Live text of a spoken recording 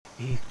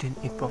एक दिन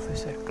एक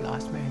प्रोफेसर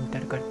क्लास में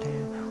एंटर करते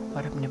हैं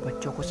और अपने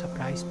बच्चों को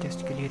सरप्राइज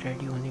टेस्ट के लिए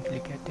रेडी होने के लिए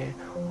कहते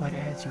हैं और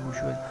एज़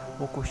यूजुअल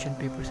वो क्वेश्चन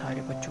पेपर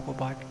सारे बच्चों को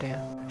बांटते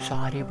हैं।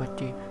 सारे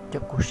बच्चे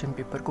जब क्वेश्चन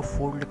पेपर को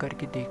फोल्ड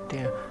करके देखते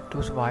हैं तो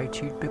उस वाइट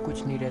शीट पे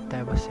कुछ नहीं रहता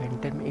है, बस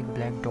सेंटर में एक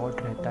ब्लैक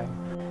डॉट रहता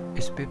है।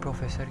 इस पे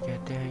प्रोफेसर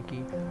कहते हैं कि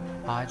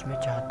आज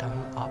मैं चाहता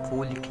हूँ आप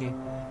वो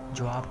लिखें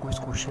जो आपको इस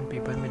क्वेश्चन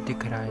पेपर में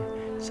दिख रहा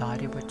है।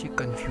 सारे बच्चे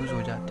कंफ्यूज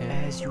हो जाते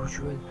हैं। एज़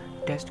यूजुअल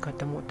टेस्ट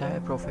ख़त्म होता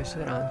है,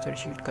 प्रोफेसर आंसर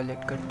शीट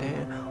कलेक्ट करते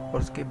हैं और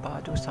उसके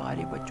बाद वो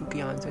सारे बच्चों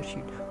की आंसर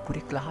शीट पूरे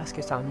क्लास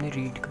के सामने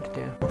रीड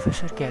करते हैं।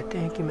 प्रोफेसर कहते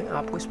हैं कि मैं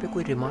आपको इस पर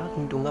कोई रिमार्क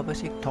नहीं दूंगा,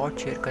 बस एक थॉट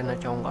शेयर करना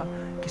चाहूँगा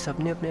कि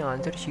सबने अपने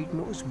आंसर शीट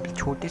में उस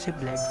छोटे से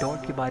ब्लैक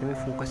डॉट के बारे में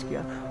फोकस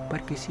किया,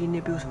 पर किसी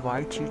ने भी उस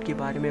वाइट शीट के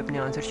बारे में अपने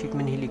आंसर शीट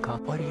में नहीं लिखा।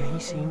 और यही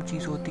सेम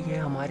चीज़ होती है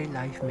हमारे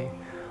लाइफ में।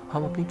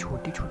 हम अपनी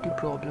छोटी छोटी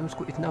प्रॉब्लम्स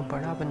को इतना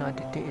बड़ा बना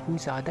देते हैं, इतनी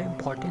ज़्यादा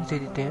इम्पोर्टेंस दे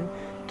देते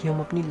हैं कि हम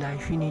अपनी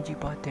लाइफ ही नहीं जी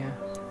पाते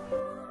हैं।